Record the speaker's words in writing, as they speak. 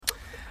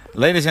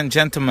Ladies and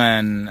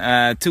gentlemen,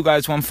 Two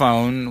Guys, One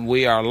Phone.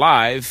 We are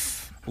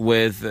live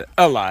with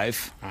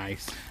Alive.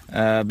 Nice.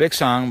 Big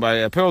song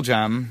by Pearl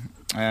Jam,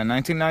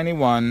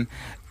 1991.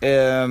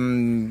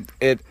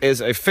 It is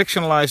a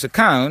fictionalized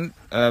account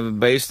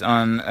based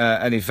on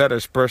Eddie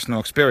Vedder's personal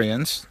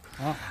experience.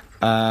 Oh.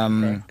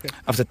 Okay.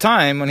 Of the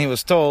time when he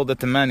was told that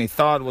the man he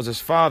thought was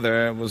his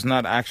father was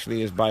not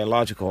actually his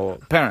biological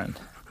parent.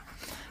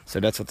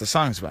 So that's what the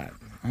song's about.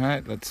 All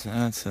right, let's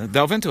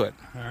delve into it.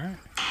 All right.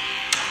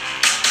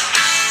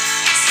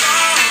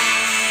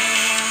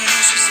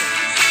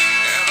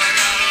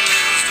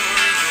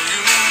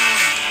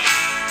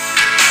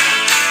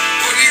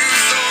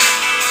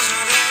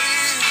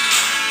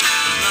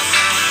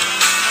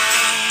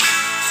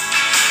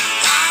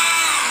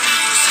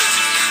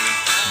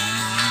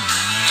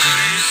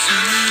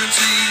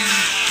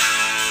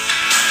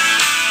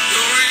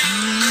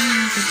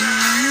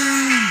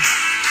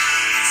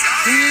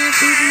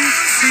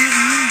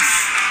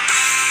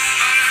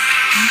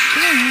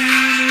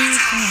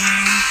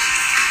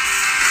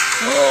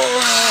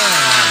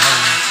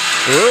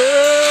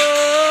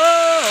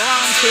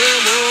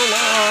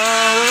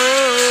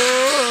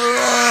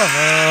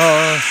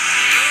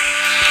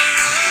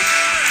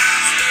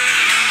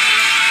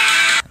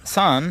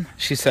 Son,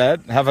 she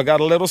said, have I got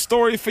a little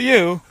story for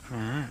you?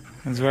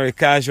 It's a very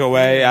casual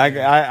way.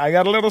 I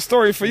got a little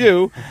story for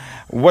you.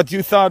 What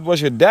you thought was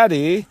your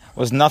daddy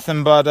was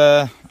nothing but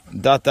a ...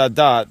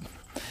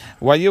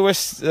 While you were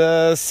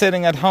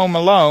sitting at home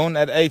alone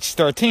at age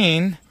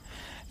 13,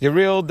 your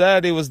real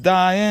daddy was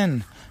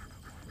dying.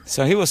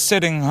 So he was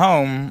sitting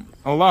home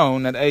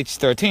alone at age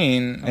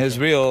 13. Okay. His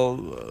real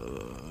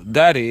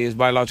daddy, his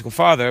biological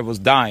father, was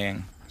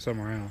dying.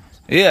 Somewhere else.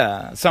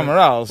 Yeah, somewhere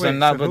else. Wait, and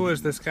not, so who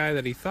was this guy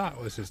that he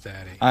thought was his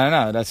daddy? I don't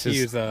know. That's his...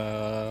 He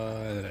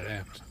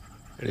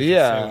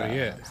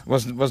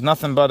was was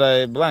nothing but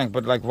a blank.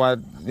 But like what?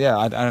 Yeah,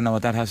 I don't know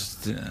what that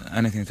has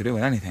anything to do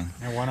with anything.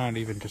 And why not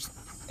even just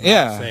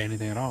say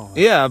anything at all?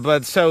 Yeah,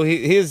 but so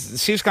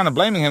she's kind of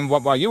blaming him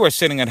while you were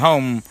sitting at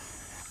home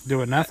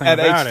doing nothing at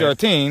about age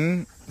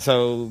 13.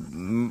 So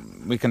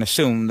we can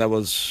assume that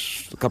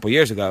was a couple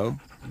years ago.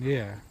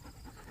 Yeah.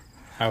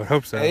 I would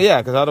hope so.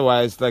 Yeah, because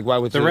otherwise, like, why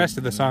would the rest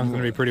of the song's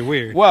going to be pretty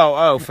weird.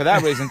 Well, for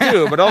that reason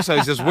too, but also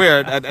it's just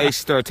weird at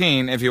age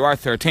 13. If you are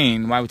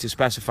 13, why would you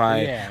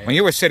specify when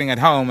you were sitting at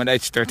home at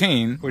age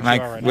 13,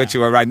 which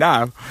you are right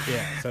now?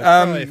 Yeah.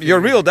 So your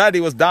real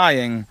daddy was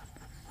dying.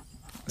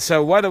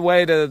 So what a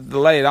way to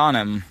lay it on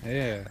him.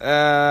 Yeah.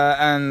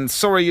 And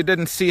sorry you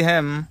didn't see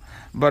him,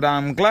 but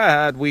I'm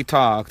glad we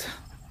talked.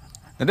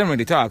 I didn't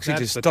really talk. She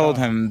just told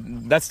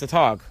him, that's the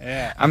talk.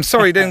 Yeah. I'm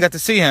sorry you didn't get to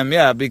see him,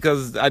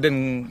 because I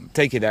didn't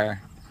take you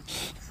there.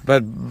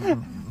 But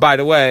by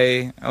the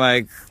way,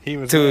 like he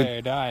was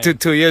there, dying.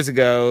 2 years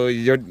ago,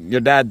 your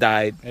dad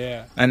died.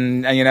 Yeah.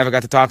 And you never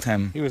got to talk to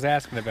him. He was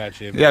asking about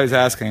you. Yeah, he was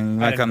asking,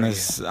 like on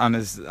his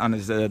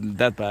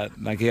deathbed.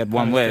 Like he had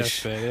one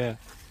wish. Deathbed,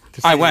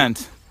 yeah. I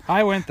went.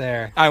 I went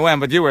there. I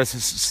went, but you were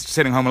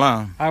sitting home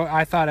alone.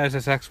 I thought as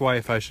his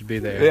ex-wife I should be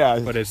there. Yeah,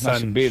 but his son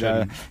should be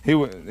there. He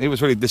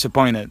was really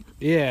disappointed.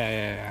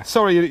 Yeah.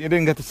 Sorry you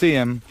didn't get to see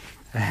him.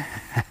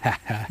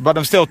 But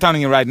I'm still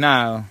telling you right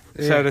now.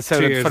 So that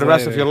for the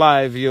rest of your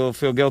life you'll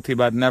feel guilty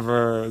about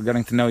never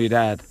getting to know your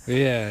dad.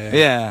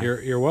 Yeah.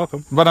 You're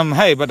welcome. But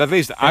at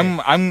least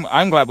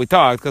I'm glad we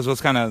talked because it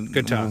was kind of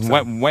good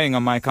time, weighing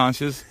on my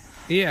conscience.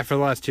 Yeah, for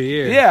the last 2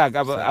 years. Yeah,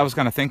 I was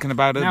kind of thinking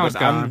about it. Now it's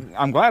gone.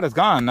 I'm glad it's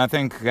gone. I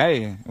think,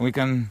 hey, we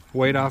can...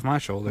 Weight off my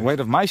shoulders. Weight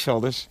off my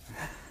shoulders.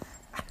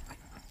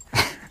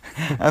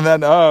 And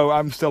then,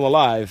 I'm still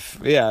alive.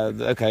 Yeah,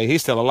 okay,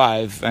 he's still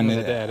alive.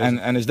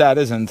 And his dad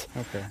isn't.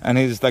 Okay. And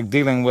he's like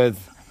dealing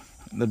with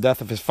the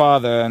death of his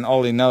father, and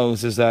all he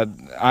knows is that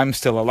I'm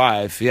still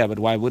alive. Yeah, but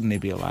why wouldn't he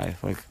be alive?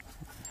 Like...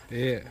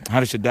 Yeah. How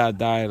does your dad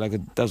die? Like,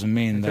 it doesn't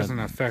mean it doesn't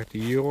affect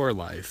your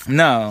life.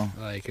 No.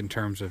 Like, in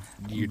terms of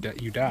you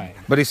die.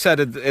 But he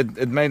said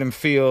it made him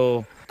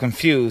feel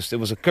confused. It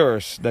was a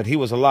curse that he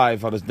was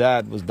alive while his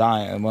dad was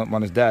dying,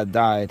 when his dad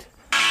died.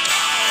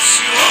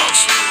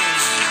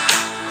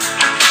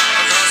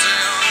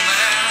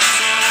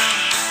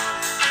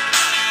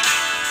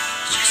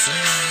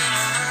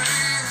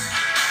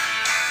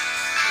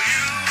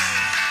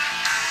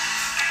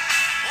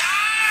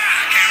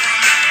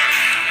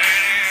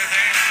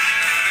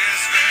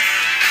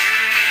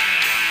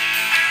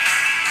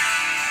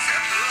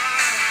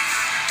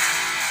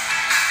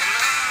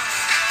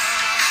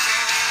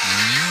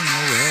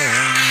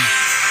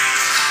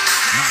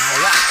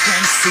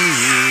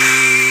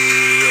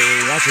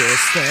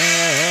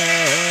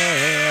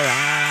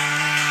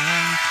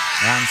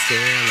 I'm still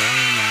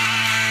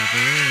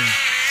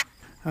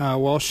alive.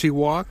 While she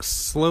walks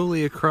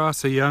slowly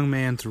across a young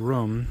man's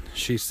room,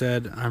 she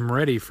said, "I'm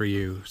ready for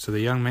you." So the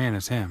young man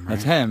is him, right?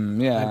 That's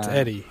him, yeah. That's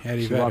Eddie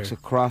She Vedder. walks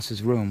across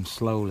his room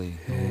slowly.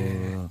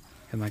 Yeah.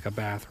 In like a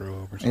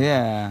bathrobe or something.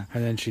 Yeah.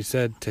 And then she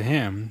said to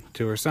him,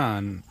 to her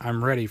son,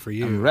 "I'm ready for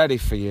you." I'm ready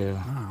for you.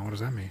 Oh, what does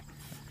that mean?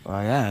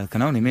 Well, yeah, it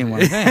can only mean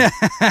one thing.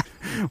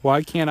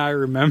 Why can't I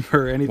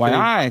remember anything?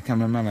 Why I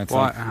can remember. It's,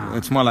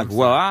 it's more like,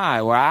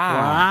 Why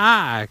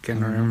I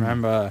can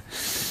remember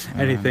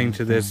anything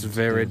to this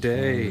very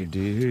day.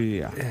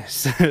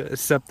 Yes,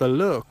 except the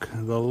look.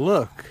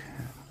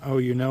 Oh,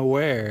 you know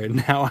where.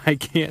 Now I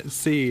can't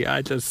see.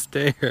 I just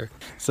stare.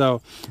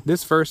 So,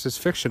 this verse is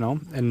fictional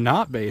and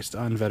not based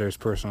on Vedder's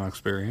personal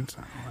experience.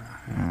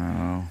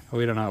 Oh.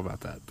 We don't know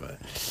about that, but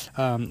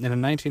in a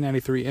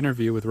 1993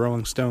 interview with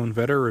Rolling Stone,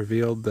 Vedder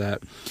revealed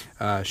that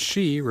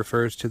she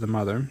refers to the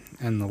mother,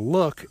 and the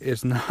look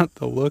is not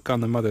the look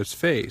on the mother's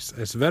face.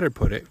 As Vedder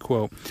put it,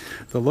 quote,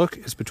 "The look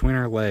is between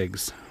her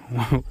legs."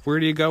 Where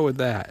do you go with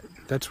that?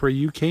 That's where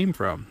you came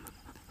from.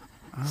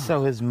 Oh.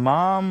 So his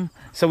mom...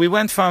 So we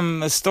went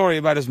from a story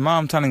about his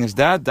mom telling his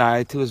dad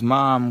died to his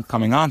mom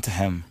coming on to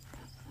him.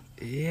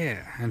 Yeah,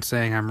 and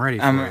saying, I'm ready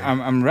for you.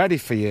 I'm ready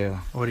for you.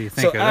 What do you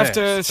think of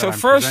this? So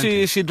first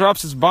she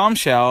drops his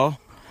bombshell.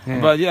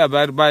 Yeah. But yeah,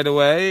 by the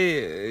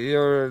way,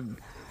 your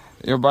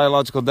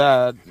biological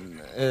dad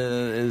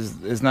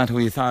is not who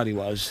you thought he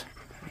was.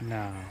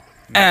 No.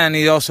 And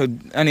he also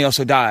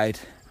died.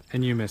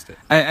 And you missed it.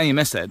 And you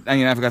missed it. And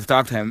you never got to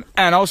talk to him.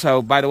 And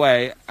also, by the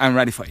way, I'm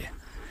ready for you.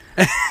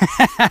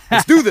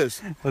 Let's do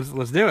this.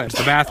 Let's do it. It's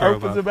the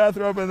bathrobe. Opens the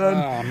bathrobe and then...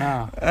 Oh,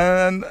 no.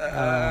 And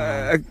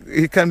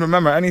he can't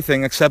remember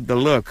anything except the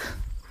look.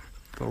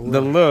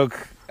 The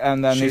look.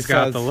 And then She's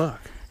got the look.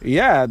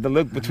 Yeah, the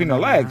look between her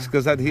legs.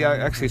 Because he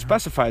actually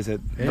specifies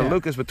it. Yeah. The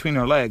look is between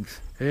her legs.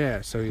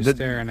 Yeah, so he's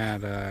staring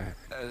at...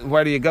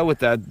 where do you go with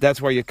that?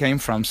 That's where you came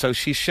from. So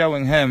she's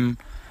showing him,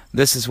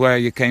 this is where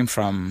you came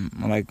from.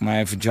 Like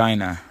my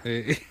vagina.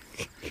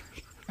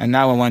 And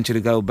now I want you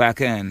to go back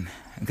in.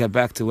 Get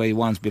back to where you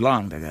once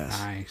belonged, I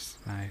guess.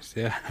 Nice,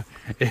 yeah.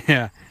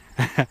 Yeah.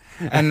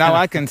 And now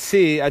I can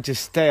see, I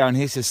just stare, and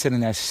he's just sitting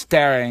there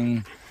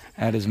staring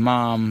at his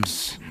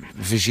mom's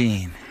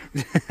vagine.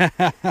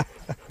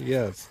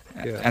 Yes.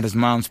 At his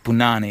mom's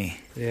punani.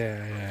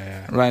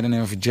 Yeah. Right in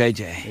there for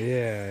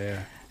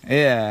JJ.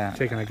 Yeah.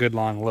 Taking a good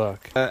long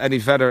look. Eddie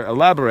Vedder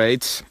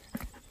elaborates,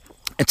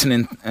 it's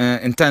an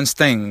intense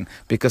thing,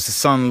 because the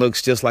son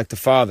looks just like the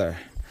father.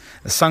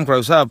 The son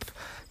grows up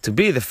to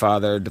be the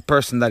father, the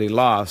person that he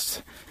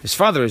lost. His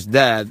father is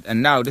dead,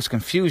 and now this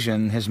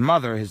confusion, his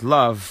mother, his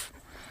love.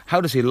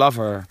 How does he love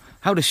her?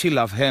 How does she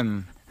love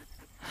him?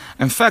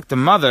 In fact, the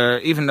mother,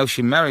 even though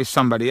she marries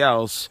somebody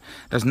else,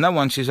 there's no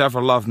one she's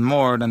ever loved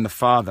more than the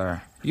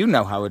father. You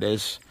know how it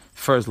is.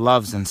 First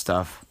loves and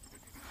stuff.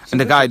 So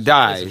and the guy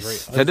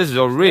dies. So this is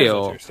a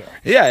real...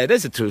 Yeah, it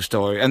is a true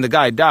story. And the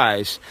guy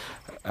dies.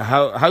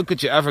 How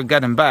could you ever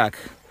get him back?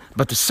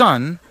 But the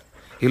son,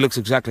 he looks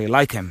exactly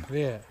like him.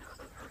 Yeah.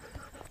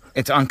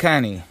 It's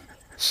uncanny,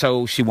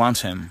 so she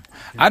wants him.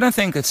 Yeah. I don't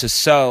think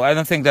I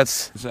don't think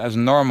that's as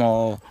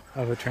normal.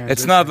 Of a transition.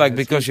 It's not like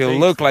because you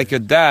look like your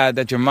dad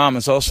that your mom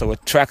is also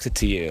attracted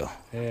to you.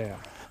 Yeah.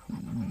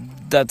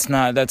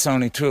 That's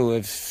only true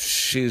if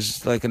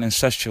she's like an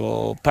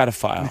incestual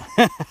pedophile.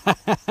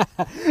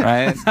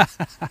 Right?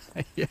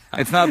 Yeah.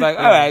 It's not like,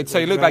 all right, so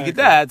you look like your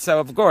dad, so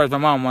of course my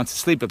mom wants to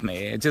sleep with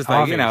me. It's just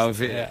like,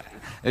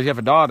 if you have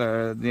a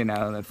daughter, a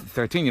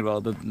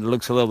 13-year-old that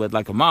looks a little bit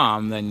like a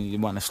mom, then you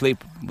want to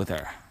sleep with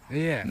her.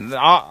 Yeah.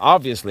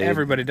 Obviously.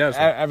 Everybody does it.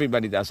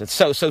 Everybody does it.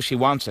 So she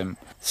wants him.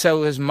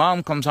 So his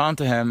mom comes on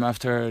to him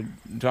after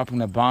dropping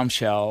the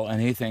bombshell, and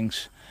he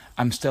thinks,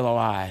 I'm still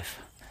alive.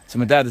 So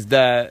my dad is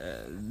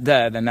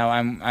dead, and now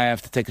I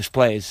have to take his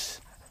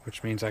place.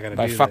 Which means I got to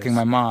by fucking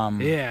my mom.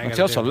 Yeah. But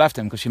she also left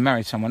him because she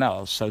married someone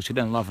else, so she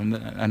didn't love him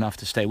enough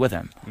to stay with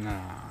him. No.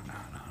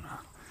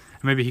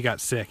 Maybe he got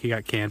sick. He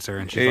got cancer,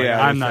 and she's like,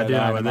 I'm not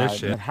dealing with this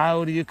shit.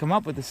 How do you come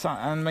up with the son?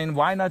 I mean,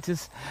 why not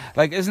just...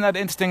 Like, isn't that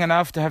interesting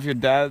enough to have your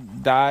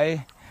dad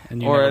die?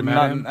 And you never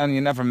met him? And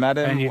you never met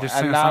him? And you just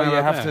sing a song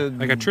about that.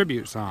 Like a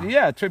tribute song.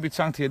 Yeah, a tribute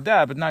song to your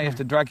dad, but now you have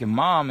to drag your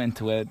mom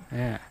into it,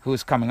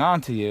 who's coming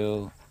on to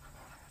you.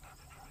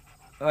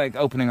 Like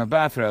opening her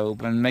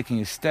bathrobe and making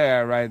you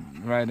stare right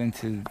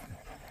into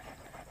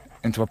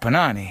a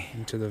panani.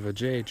 Into the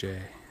vajayjay.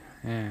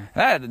 Yeah.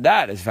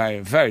 That is very,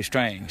 very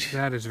strange.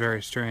 That is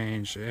very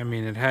strange. I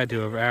mean, it had to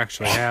have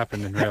actually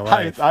happened in real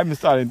life. I'm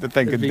starting to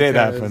think it did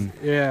happen.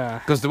 Yeah.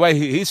 Because the way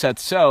he said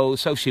so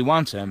she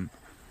wants him.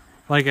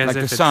 Like as like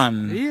if the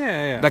son.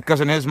 Yeah.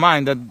 Because in his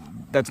mind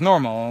that's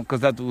normal.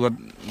 Because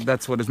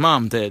that's what his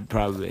mom did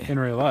probably. In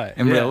real life.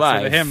 In real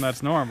life. So to him,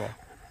 that's normal.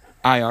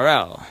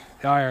 IRL.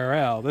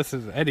 This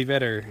is Eddie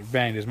Vedder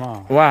banged his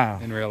mom. Wow.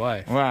 In real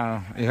life.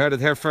 Wow. You heard it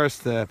here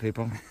first,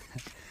 people.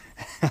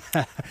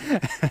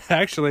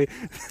 Actually,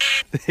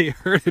 they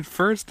heard it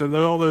first in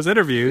all those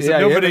interviews. Yeah,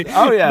 and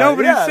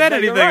nobody said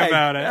anything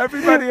about it.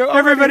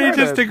 Everybody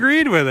just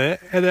agreed with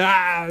it. And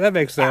that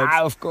makes sense.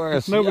 Of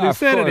course. Nobody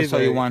said anything. So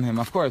you want him,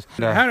 of course.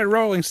 How did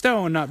Rolling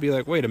Stone not be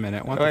like, wait a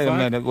minute, what the fuck? Wait a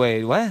minute,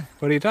 wait, what?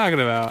 What are you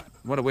talking about?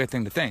 What a weird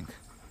thing to think.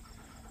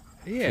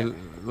 Yeah.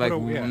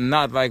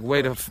 Not like,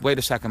 wait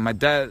a second. My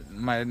dad,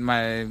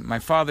 my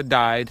father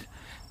died.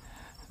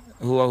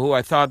 Who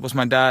I thought was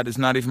my dad is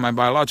not even my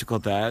biological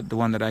dad, the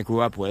one that I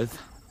grew up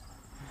with.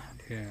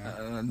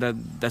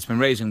 that's been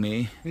raising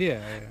me.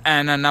 Yeah.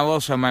 And now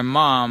also my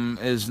mom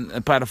is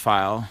a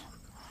pedophile,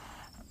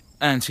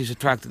 and she's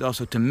attracted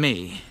also to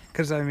me.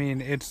 Because I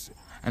mean, it's.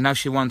 And now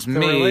she wants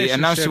me,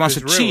 and now she wants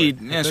to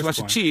cheat. Yeah, she wants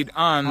to cheat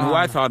on who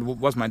I thought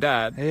was my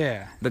dad.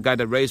 Yeah. The guy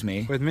that raised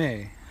me. With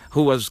me.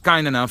 Who was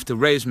kind enough to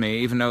raise me,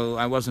 even though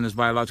I wasn't his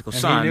biological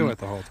son. And he knew it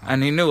the whole time.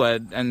 And he knew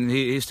it, and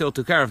he still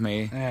took care of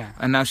me. Yeah.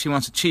 And now she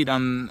wants to cheat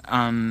on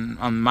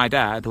my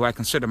dad, who I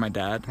consider my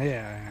dad.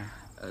 Yeah.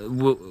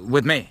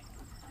 With me.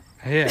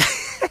 Yeah.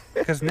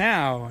 Because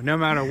now, no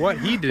matter what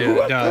he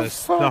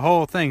does, the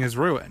whole thing is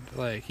ruined.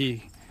 Like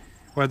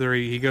whether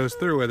he goes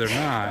through with it or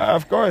not.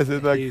 Of course,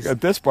 it's like at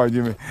this point,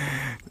 you're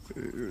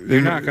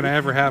not going to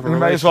ever have a relationship. You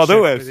may as well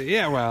do it.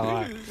 Yeah,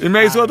 well. You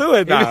may as well do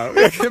it now.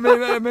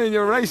 I mean,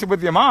 your relationship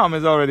with your mom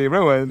is already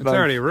ruined. It's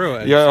already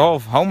ruined. Your whole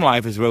home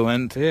life is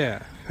ruined.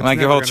 Yeah. Like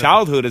your whole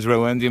childhood is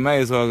ruined. You may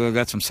as well go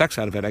get some sex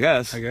out of it, I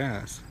guess.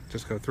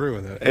 Just go through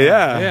with it.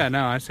 Yeah. Yeah,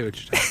 no, I see what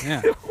you're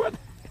saying. Yeah.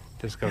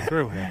 Just go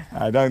through with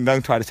it.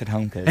 Don't try to sit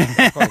home, kid.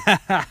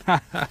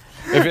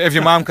 If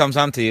your mom comes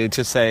on to you,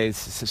 just say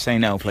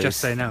no, please. Just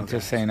say no.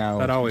 Just say no.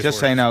 That always just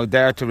works. Say no.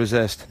 Dare to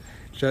resist.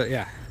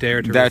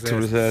 Dare to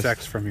resist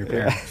sex from your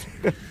parents.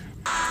 There's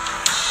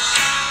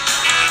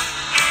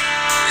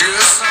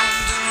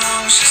something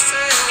wrong, she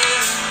said.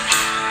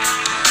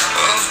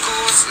 Of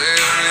course there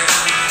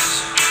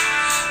is.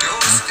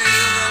 You're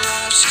still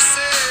alive, she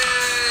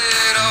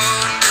said.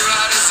 Oh, and do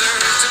I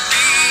deserve to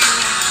be?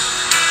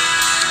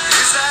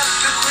 Is that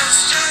the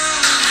question?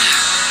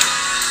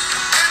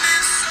 And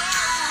if so,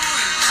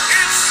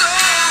 it's so.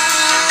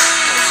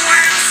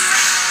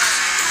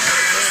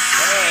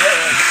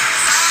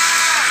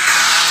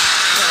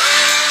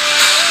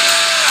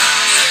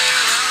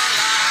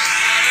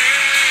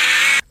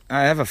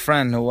 I have a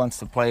friend who wants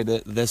to play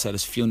this at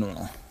his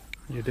funeral.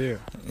 You do.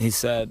 He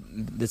said,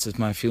 "This is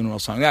my funeral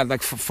song." Yeah,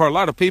 like for a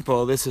lot of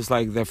people, this is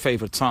like their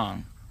favorite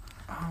song.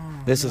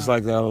 This is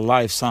like their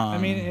life song. I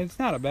mean, it's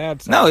not a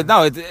bad song.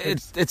 No,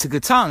 it's a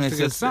good song. It's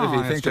a good song.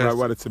 If you think about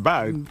what it's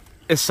about.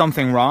 Is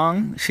something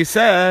wrong? She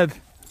said.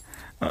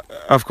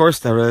 Of course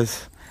there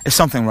is. Is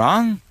something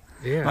wrong?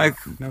 Yeah. Like,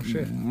 no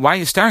shit. Why are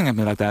you staring at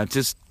me like that?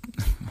 Just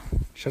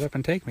shut up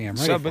and take me. I'm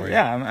ready for you.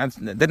 Yeah,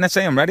 didn't I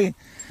say I'm ready?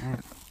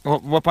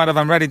 What part of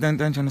I'm ready don't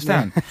you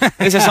understand?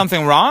 Is there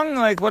something wrong?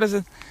 Like, what is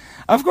it?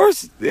 Of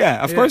course,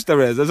 of course there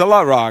is. There's a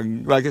lot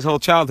wrong. Like, his whole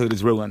childhood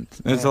is ruined.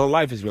 His whole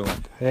life is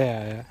ruined.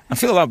 Yeah. I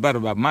feel a lot better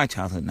about my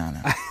childhood now.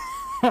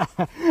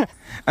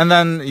 And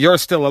then, "You're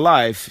still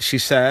alive," she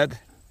said.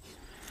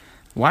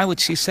 Why would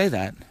she say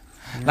that?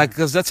 Yeah. Like,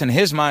 because that's in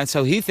his mind,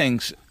 so he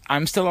thinks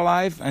I'm still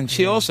alive, and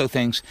she also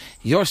thinks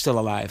you're still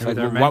alive. Like,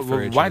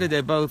 why did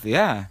they both?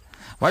 Yeah.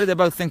 Why did they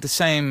both think the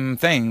same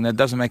thing? That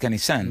doesn't make any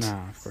sense.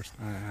 No, of course.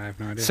 I have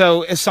no idea.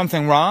 So, is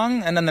something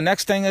wrong? And then the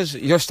next thing is,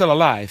 "You're still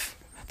alive."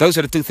 Those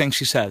are the two things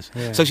she says.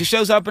 Yeah. So she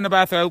shows up in the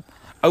bathrobe,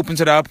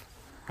 opens it up.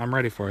 I'm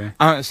ready for you.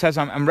 Says,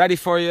 I'm ready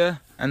for you.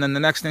 And then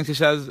the next thing she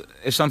says,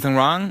 "Is something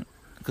wrong?"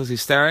 Because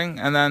he's staring.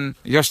 And then,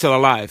 "You're still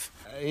alive."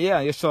 Yeah,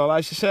 you're still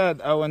alive, she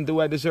said. Oh, and do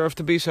I deserve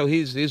to be? So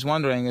he's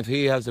wondering if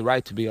he has the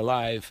right to be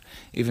alive,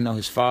 even though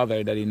his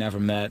father, that he never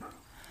met,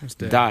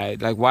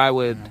 died. Like, why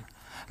would... Yeah.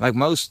 Like,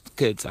 most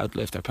kids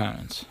outlive their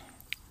parents.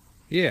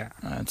 Yeah.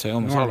 I'd say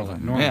almost all of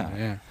them. Normally,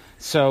 yeah.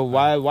 So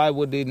why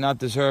would he not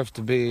deserve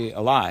to be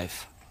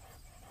alive?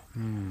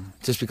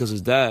 Just because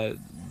his dad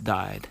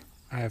died?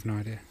 I have no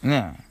idea.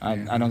 Yeah,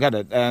 I don't get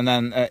it. And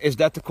then, is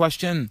that the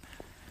question?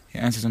 He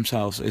answers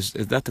himself. Is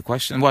that the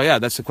question? Well, yeah,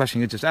 that's the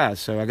question you just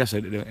asked. So I guess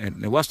it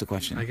was the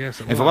question. I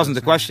guess if it wasn't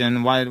the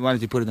question, why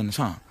did you put it in the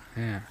song?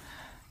 Yeah.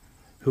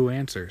 Who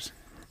answers?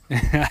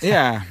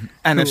 Yeah.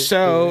 And if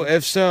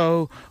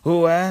so,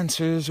 who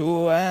answers?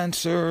 Who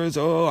answers?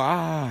 Oh,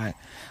 I.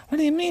 What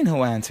do you mean,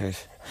 who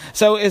answers?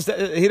 So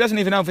he doesn't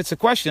even know if it's a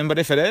question, but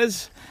if it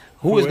is,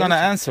 who is going to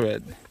answer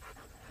it?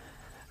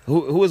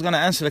 Who is going to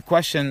answer the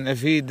question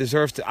if he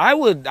deserves to? I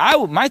would.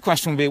 My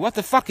question would be, what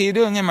the fuck are you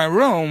doing in my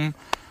room?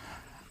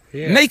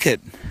 Yeah.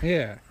 Naked.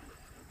 Yeah.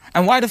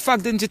 And why the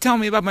fuck didn't you tell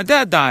me about my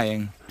dad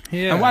dying?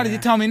 Yeah. And why did you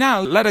tell me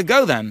now? Let it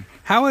go then.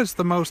 How is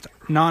the most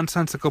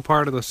nonsensical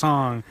part of the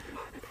song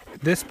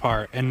this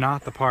part and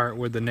not the part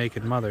with the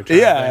naked mother trying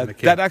to ban the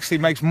kid? That actually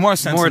makes more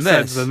sense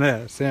than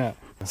this. Yeah.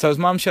 So his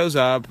mom shows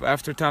up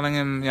after telling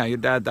him, "Yeah, your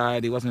dad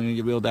died. He wasn't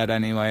your real dad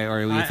anyway,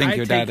 or you think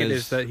your dad is." I take it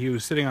is that he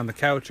was sitting on the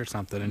couch or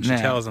something, and she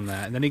tells him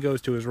that, and then he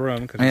goes to his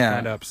room because he's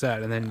kind of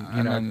upset, and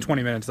then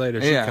 20 minutes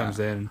later she comes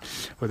in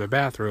with her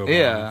bathrobe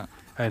on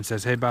and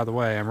says, "Hey, by the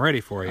way, I'm ready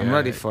for you. I'm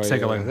ready for you.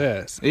 Take a look at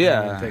this."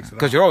 Yeah,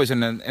 because you're always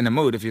in a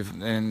mood if you've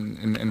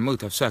in the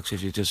mood to have sex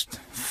if you just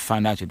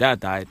find out your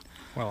dad died.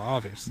 Well,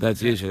 obviously.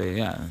 That's usually,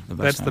 the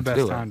best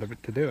time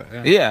to do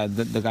it. Yeah,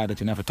 the guy that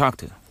you never talk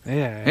to.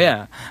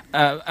 Yeah.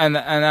 And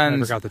then...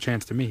 Never got the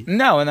chance to meet.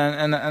 No,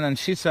 and then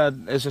she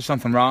said, "Is there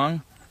something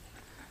wrong?"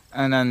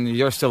 And then,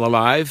 "You're still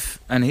alive."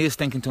 And he's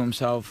thinking to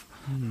himself,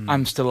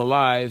 "I'm still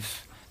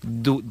alive.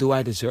 Do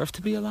I deserve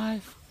to be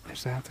alive?"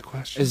 Is that the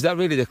question? Is that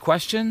really the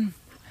question?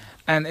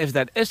 And if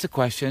that is the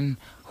question,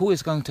 who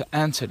is going to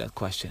answer that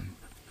question?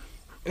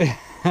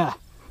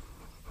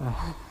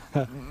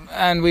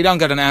 And we don't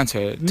get an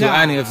answer to No,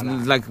 any of no.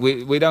 like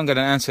we don't get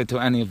an answer to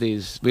any of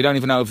these. We don't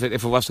even know if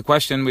it was the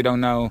question. We don't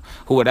know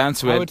who would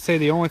answer I it. would say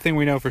the only thing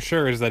we know for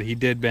sure is that he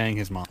did bang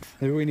his mom.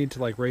 Maybe we need to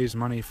like raise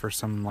money for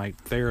some like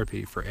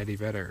therapy for Eddie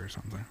Vedder or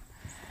something.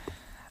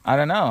 I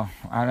don't know.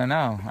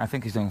 I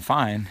think he's doing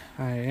fine.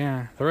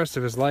 Yeah. The rest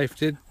of his life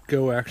did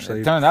go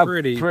actually It turned out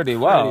pretty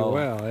well.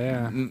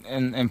 Yeah.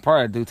 In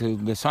part due to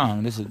the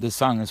song. This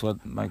song is what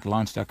like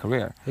launched their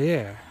career.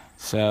 Yeah.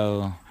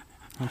 So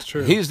That's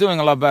true. he's doing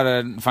a lot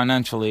better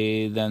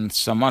financially than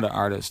some other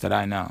artists that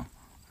I know.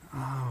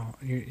 Oh,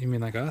 you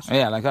mean like us?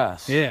 Yeah, like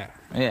us. Yeah.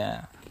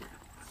 Yeah.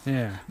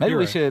 Yeah. Maybe You're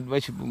we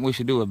right.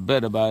 should do a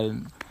bit about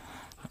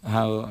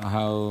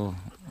how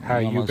we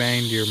you almost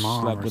banged your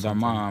mom slept or with our something.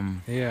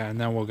 mom. Yeah, and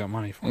then we'll get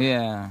money for it.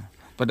 Yeah,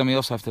 but then we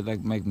also have to like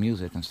make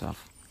music and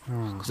stuff.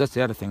 Oh. Because that's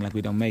the other thing. Like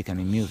we don't make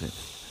any music,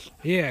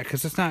 Yeah,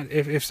 because it's not.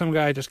 If some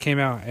guy just came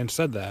out and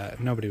said that,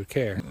 nobody would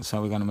care.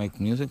 so we're gonna make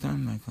music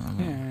then. Like,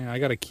 Yeah, I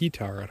got a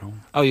guitar at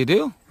home. Oh, you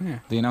do? Yeah,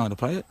 Do you know how to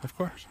play it? of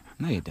course.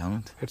 No, you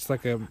don't. It's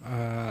like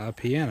a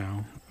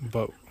piano,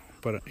 but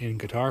in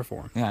guitar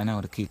form. Yeah, I know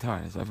what a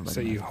guitar is. Everybody.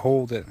 So knows you it.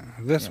 hold it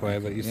this Yeah, way,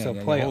 but you yeah, still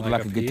yeah, play you it hold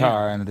like, a piano.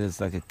 guitar, and it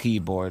is like a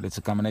keyboard. It's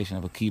a combination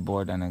of a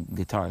keyboard and a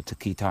guitar. It's a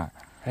guitar.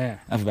 Yeah,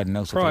 Everybody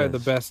knows probably what it the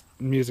is. best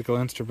musical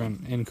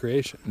instrument in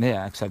creation.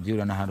 Yeah, except you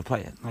don't know how to play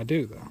it. I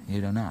do though.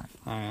 You do not.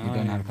 I You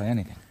don't know how to play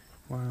anything.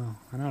 Well,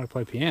 I know how to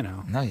play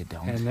piano, No, you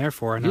don't. and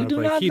therefore I know You how to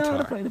do play not guitar. know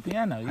how to play the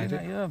piano. I do.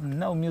 You have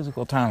no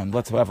musical talent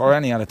whatsoever, or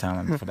any other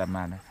talent for that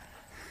matter.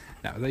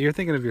 No, you're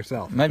thinking of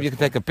yourself. Maybe you could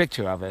take a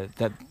picture of it.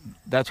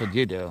 That's what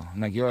you do.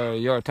 Like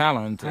your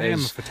talent I am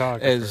a is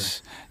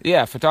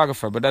photographer.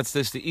 photographer. But that's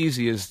just the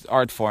easiest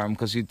art form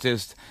because you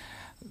just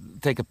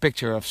take a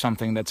picture of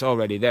something that's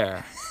already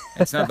there.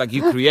 It's not like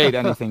you create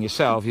anything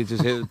yourself. You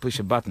just push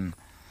a button.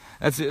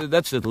 That's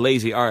the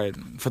lazy art.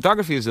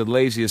 Photography is the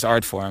laziest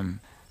art form.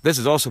 This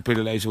is also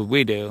pretty lazy what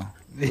we do.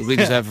 We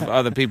just have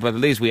other people. At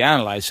least we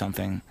analyze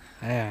something.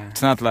 Yeah.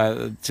 It's not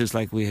like just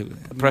like we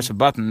press a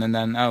button and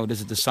then this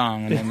is the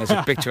song and then there's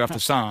a picture of the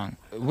song.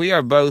 We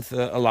are both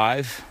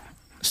alive,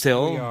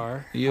 still. We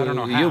are. You, I don't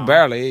know you how.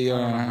 barely. You're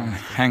I don't know.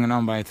 hanging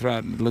on by a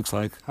thread. It looks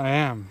like. I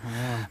am.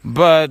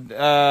 But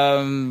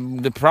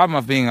the problem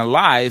of being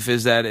alive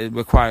is that it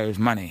requires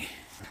money.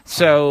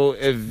 So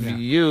if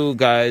you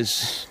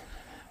guys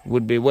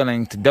would be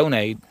willing to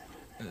donate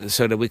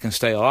so that we can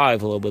stay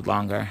alive a little bit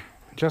longer.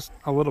 Just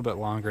a little bit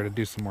longer to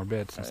do some more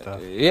bits and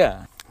stuff.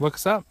 Yeah. Look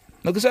us up.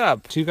 Look us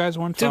up. Two guys,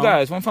 one Two phone.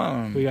 guys, one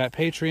phone. We got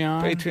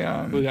Patreon.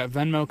 Patreon. We got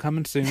Venmo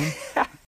coming soon.